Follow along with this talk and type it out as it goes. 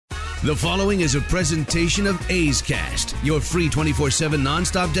The following is a presentation of A's Cast, your free 24/7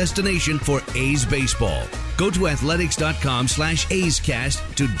 nonstop destination for A's baseball. Go to athletics.com/A's Cast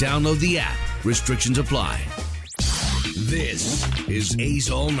to download the app. Restrictions apply. This is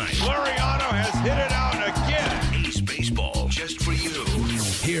A's All Night. Laureano has hit it out again. A's baseball, just for you.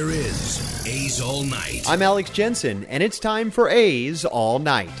 Here is A's All Night. I'm Alex Jensen, and it's time for A's All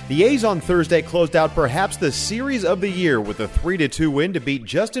Night. The A's on Thursday closed out perhaps the series of the year with a 3-2 win to beat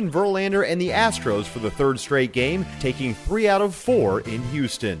Justin Verlander and the Astros for the third straight game, taking 3 out of 4 in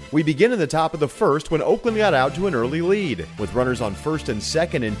Houston. We begin in the top of the first when Oakland got out to an early lead. With runners on first and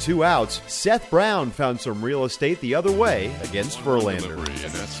second and 2 outs, Seth Brown found some real estate the other way against Verlander.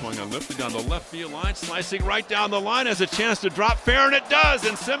 And that swung on lifted down the left field line, slicing right down the line, has a chance to drop fair, and it does.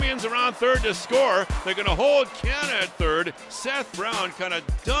 And Simeon's around third to score. They're going to hold Canna at third. Seth Brown kind of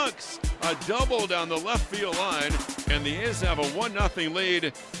dunks a double down the left field line, and the A's have a 1-0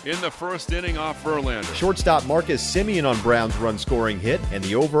 lead in the first inning off Verlander. Shortstop Marcus Semien on Brown's run-scoring hit and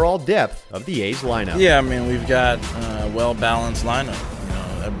the overall depth of the A's lineup. Yeah, I mean, we've got a well-balanced lineup. You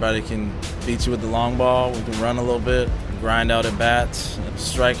know, everybody can beat you with the long ball. We can run a little bit, grind out at bats,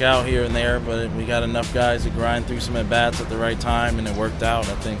 strike out here and there, but we got enough guys to grind through some at bats at the right time, and it worked out.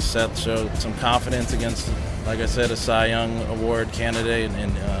 I think Seth showed some confidence against, like I said, a Cy Young Award candidate,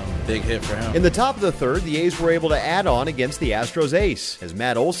 and big hit for him. In the top of the third, the A's were able to add on against the Astros ace, as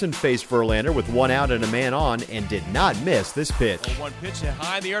Matt Olson faced Verlander with 1 out and a man on and did not miss this pitch. 1 pitch hit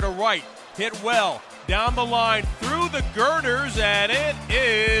high in the air to right, hit well, down the line, through the girders, and it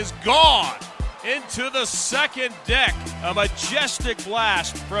is gone. Into the second deck. A majestic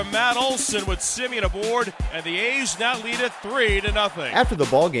blast from Matt Olson with Semien aboard, and the A's now lead it 3-0. After the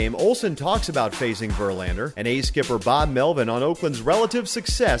ballgame, Olson talks about facing Verlander, and A's skipper Bob Melvin on Oakland's relative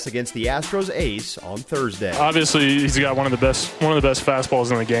success against the Astros ace on Thursday. Obviously, he's got one of the best fastballs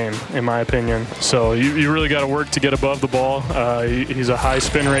in the game, in my opinion. So you really got to work to get above the ball. He's a high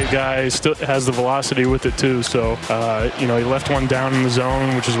spin rate guy. He still has the velocity with it too. So he left one down in the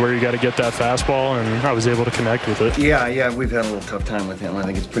zone, which is where you got to get that fastball. And I was able to connect with it. Yeah, we've had a little tough time with him. I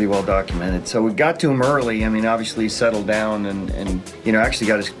think it's pretty well documented. So we got to him early. I mean, obviously he settled down and actually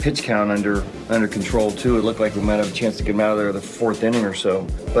got his pitch count under control too. It looked like we might have a chance to get him out of there the 4th inning or so.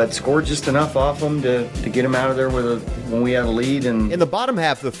 But scored just enough off him to get him out of there when we had a lead. And in the bottom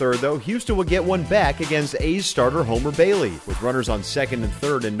half of the third, though, Houston would get one back against A's starter Homer Bailey. With runners on second and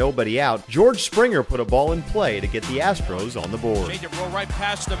third and nobody out, George Springer put a ball in play to get the Astros on the board. Change it, roll right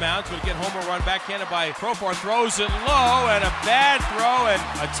past the mound to get Homer run backhanded by Profar, throws it low, and a bad throw, and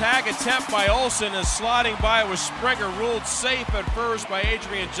a tag attempt by Olson is sliding by with Springer ruled safe at first by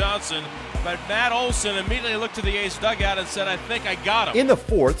Adrian Johnson. But Matt Olson immediately looked to the A's dugout and said, I think I got him. In the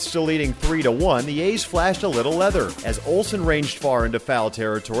fourth, still leading 3-1, the A's flashed a little leather as Olson ranged far into foul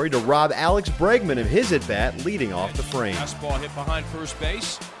territory to rob Alex Bregman of his at-bat, leading off the frame. Fastball hit behind first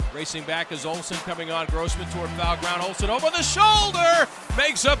base. Racing back is Olson, coming on Grossman toward foul ground. Olson over the shoulder,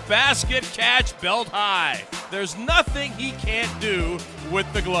 makes a basket catch, belt high. There's nothing he can't do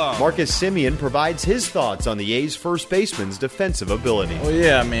with the glove. Marcus Semien provides his thoughts on the A's first baseman's defensive ability. Well,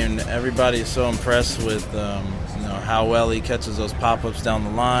 yeah, I mean, everybody's so impressed with how well he catches those pop-ups down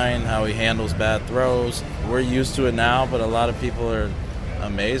the line, how he handles bad throws. We're used to it now, but a lot of people are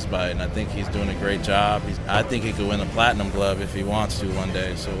amazed by it, and I think he's doing a great job. I think he could win a Platinum Glove if he wants to one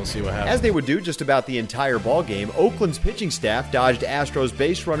day, so we'll see what happens. As they would do just about the entire ballgame, Oakland's pitching staff dodged Astros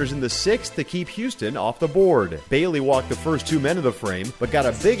base runners in the 6th to keep Houston off the board. Bailey walked the first 2 men of the frame, but got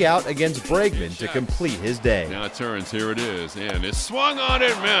a big out against Bregman to complete his day. Now it turns, here it is, and it's swung on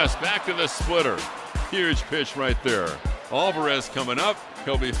and missed. Back to the splitter. Huge pitch right there. Alvarez coming up.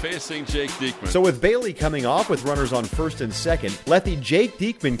 He'll be facing Jake Diekman. So with Bailey coming off with runners on first and second, lefty Jake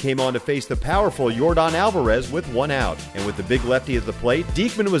Diekman came on to face the powerful Yordan Alvarez with 1 out. And with the big lefty at the plate,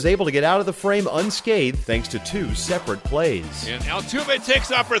 Diekman was able to get out of the frame unscathed thanks to 2 separate plays. And Altuve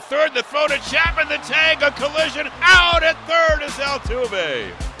takes off for third. The throw to Chapman. The tag, a collision. Out at third is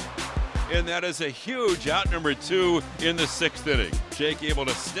Altuve. And that is a huge out, number 2 in the 6th inning. Jake able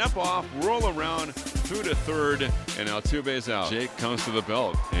to step off, roll around through to third, and Altuve's out. Jake comes to the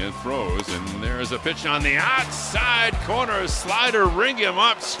belt and throws, and there's a pitch on the outside corner. Slider ring him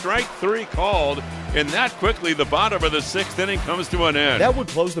up. Strike 3 called. And that quickly, the bottom of the 6th inning comes to an end. That would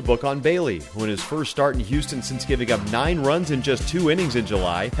close the book on Bailey, who in his first start in Houston since giving up 9 runs in just 2 innings in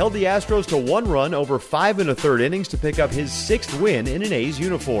July, held the Astros to 1 run over 5 1/3 innings to pick up his 6th win in an A's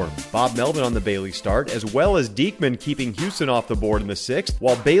uniform. Bob Melvin on the Bailey start, as well as Diekman keeping Houston off the board in the 6th,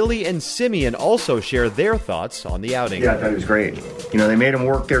 while Bailey and Simeon also share their thoughts on the outing. Yeah, I thought he was great. You know, they made him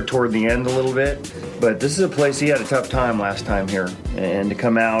work there toward the end a little bit, but this is a place he had a tough time last time here. And to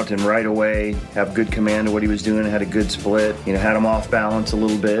come out and right away have good command of what he was doing, had a good split, you know, had him off balance a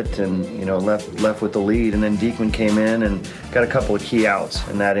little bit and, you know, left with the lead. And then Diekman came in and got a couple of key outs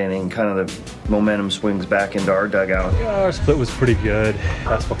in that inning. Kind of the momentum swings back into our dugout. Yeah, our split was pretty good.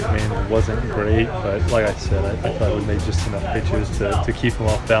 Fastball command wasn't great, but like I said, I thought we made just enough pitches to keep him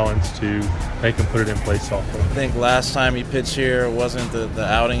off balance to make him put it in play softly. I think last time he pitched here wasn't the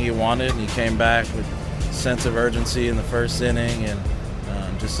outing he wanted, and he came back with a sense of urgency in the first inning and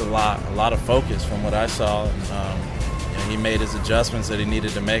just a lot of focus from what I saw. He made his adjustments that he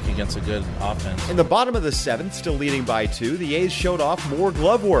needed to make against a good offense. In the bottom of the 7th, still leading by 2, the A's showed off more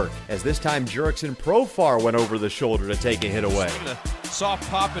glove work, as this time Jurickson Profar went over the shoulder to take a hit away. Soft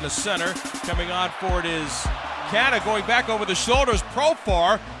pop in the center. Coming on for it is Canna, going back over the shoulders,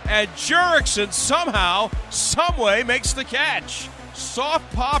 Profar, and Jurickson somehow, someway makes the catch.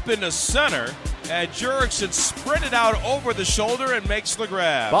 Soft pop in the center, and Jurickson sprinted out over the shoulder and makes the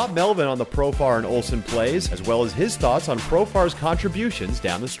grab. Bob Melvin on the Profar and Olsen plays, as well as his thoughts on Profar's contributions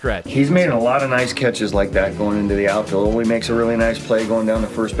down the stretch. He's made a lot of nice catches like that going into the outfield. He makes a really nice play going down the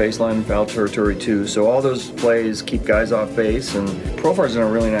first baseline in foul territory too. So all those plays keep guys off base, and Profar's done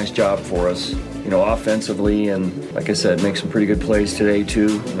a really nice job for us, you know, offensively, and like I said, makes some pretty good plays today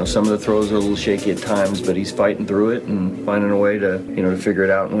too. You know, some of the throws are a little shaky at times, but he's fighting through it and finding a way to, you know, to figure it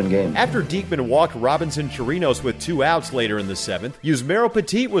out and win games. After Diekman walked Robinson Chirinos with 2 outs later in the 7th, Yusmeiro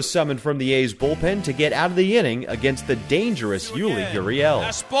Petit was summoned from the A's bullpen to get out of the inning against the dangerous Yuli Gurriel.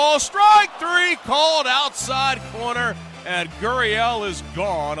 Fastball, strike 3, called outside corner, and Gurriel is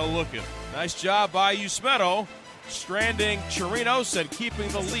gone a-looking. Nice job by Yusmeiro, stranding Chirinos and keeping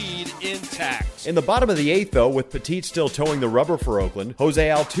the lead intact. In the bottom of the 8th, though, with Petit still towing the rubber for Oakland, Jose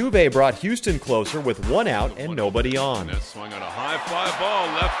Altuve brought Houston closer with 1 out and nobody on. That swung on a high fly ball,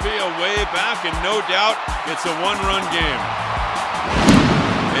 left field, way back, and no doubt it's a 1-run game.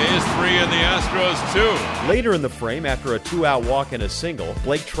 A's 3 and the Astros 2. Later in the frame, after a 2-out walk and a single,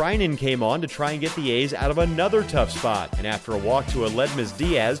 Blake Treinen came on to try and get the A's out of another tough spot. And after a walk to Aledmys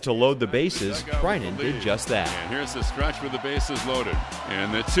Diaz to load the bases, Treinen did just that. And here's the stretch with the bases loaded.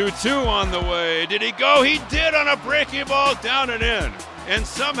 And the 2-2 on the way. Did he go? He did on a breaking ball down and in. And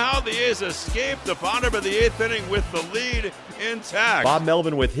somehow the A's escaped the bottom of the 8th inning with the lead intact. Bob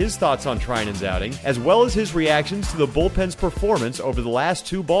Melvin with his thoughts on Treinen's outing, as well as his reactions to the bullpen's performance over the last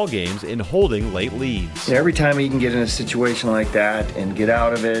 2 ball games in holding late leads. Yeah, every time he can get in a situation like that and get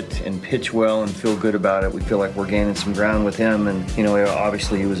out of it and pitch well and feel good about it, we feel like we're gaining some ground with him. And, you know,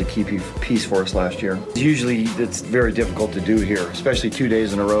 obviously he was a key piece for us last year. Usually it's very difficult to do here, especially 2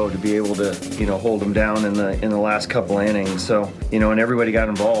 days in a row, to be able to, you know, hold him down in the last couple innings. So, you know, and everybody got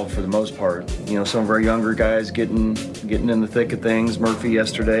involved for the most part. You know, some of our younger guys getting in the thick of things. Murphy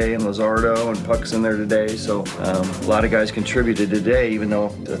yesterday and Luzardo and Puck's in there today. So a lot of guys contributed today, even though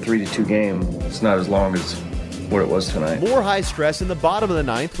the 3-2 game, it's not as long as what it was tonight. More high stress in the bottom of the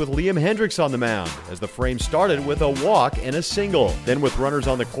 9th with Liam Hendriks on the mound, as the frame started with a walk and a single. Then with runners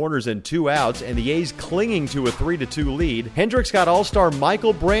on the corners and 2 outs and the A's clinging to a 3-2 lead, Hendriks got all-star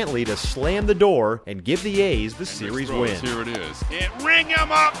Michael Brantley to slam the door and give the A's the series win. Here it is. Ring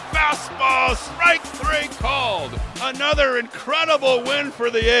him up, fastball, strike 3 called. Another incredible win for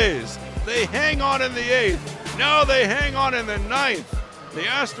the A's. They hang on in the 8th. Now they hang on in the 9th. The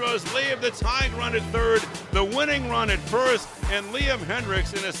Astros leave the tying run at 3rd, the winning run at 1st, and Liam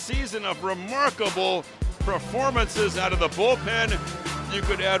Hendriks in a season of remarkable performances out of the bullpen. You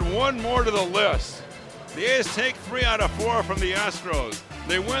could add one more to the list. The A's take 3 out of 4 from the Astros.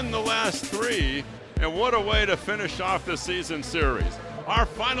 They win the last 3, and what a way to finish off the season series. Our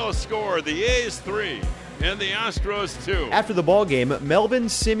final score, the A's 3 and the Astros 2. After the ball game, Melvin,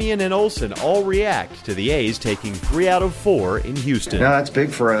 Simeon, and Olsen all react to the A's taking 3 out of 4 in Houston. No, that's big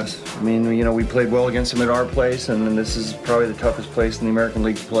for us. I mean, you know, we played well against them at our place, and this is probably the toughest place in the American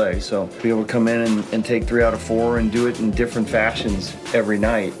League to play. So to be able to come in and take 3 out of 4 and do it in different fashions every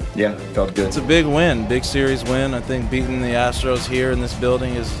night, yeah, it felt good. It's a big win, big series win. I think beating the Astros here in this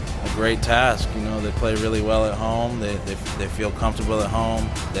building is a great task. You know, they play really well at home. They feel comfortable at home.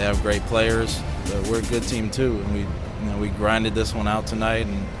 They have great players. But we're a good team too, and we grinded this one out tonight,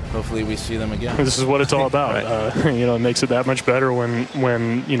 and hopefully we see them again. This is what it's all about. Right. It makes it that much better when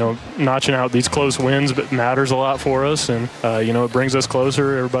notching out these close wins, but matters a lot for us, and it brings us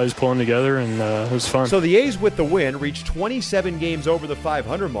closer. Everybody's pulling together, and it was fun. So the A's with the win reached 27 games over the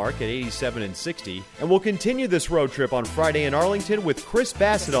 500 mark at 87-60, and will continue this road trip on Friday in Arlington with Chris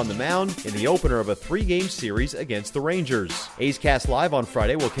Bassett on the mound in the opener of a 3-game series against the Rangers. A's Cast Live on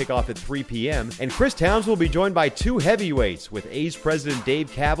Friday will kick off at 3 p.m., and Chris Towns will be joined by 2 heavyweights, with A's President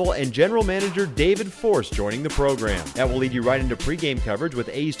Dave Kaval and General Manager David Force joining the program. That will lead you right into pregame coverage with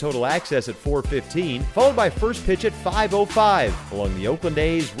A's Total Access at 4:15, followed by first pitch at 5:05 along the Oakland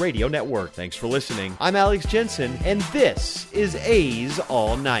A's radio network. Thanks for listening. I'm Alex Jensen, and this is A's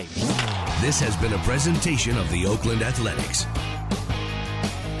All Night. This has been a presentation of the Oakland Athletics.